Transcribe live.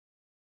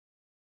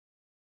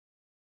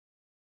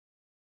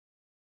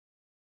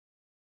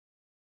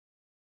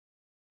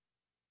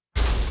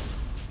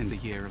In the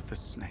year of the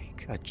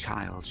snake, a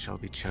child shall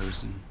be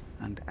chosen,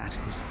 and at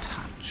his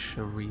touch,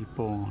 the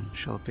reborn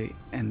shall be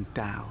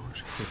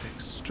endowed with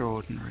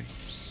extraordinary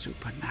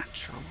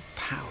supernatural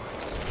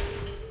powers.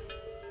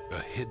 A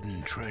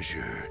hidden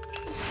treasure,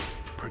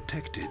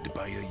 protected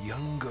by a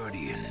young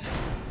guardian,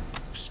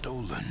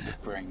 stolen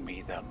Bring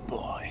me the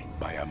boy.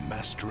 by a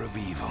master of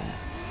evil,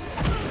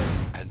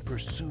 and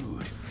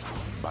pursued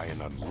by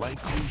an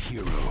unlikely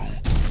hero.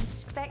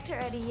 Inspector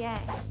Eddie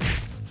Yang.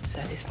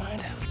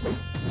 Satisfied?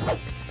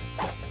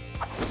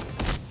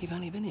 You've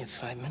only been here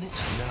 5 minutes.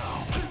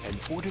 Now, an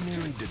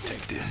ordinary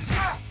detective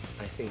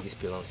I think this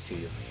belongs to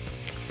you.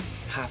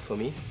 Half for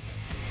me.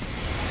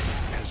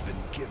 has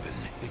been given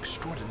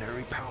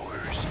extraordinary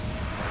powers.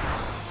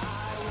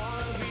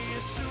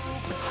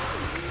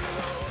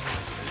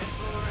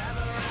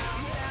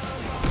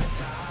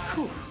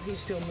 Whew. He's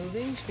still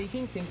moving,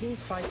 speaking, thinking,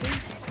 fighting.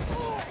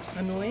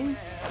 Annoying.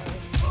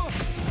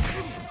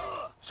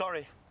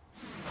 Sorry.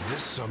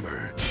 This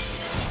summer,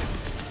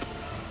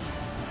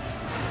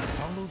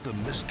 follow the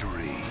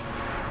mystery.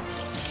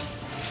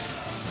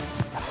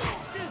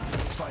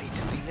 Fight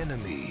the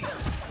enemy.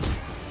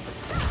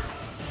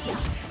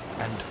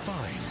 And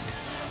find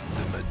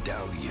the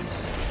medallion.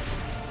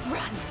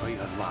 Run for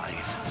your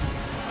lives.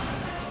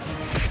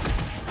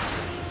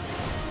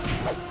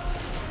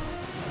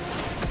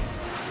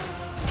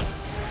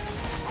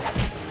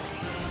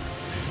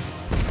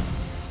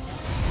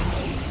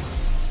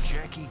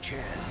 Jackie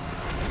Chan,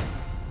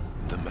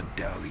 the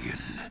medallion.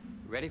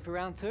 Ready for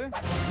round two?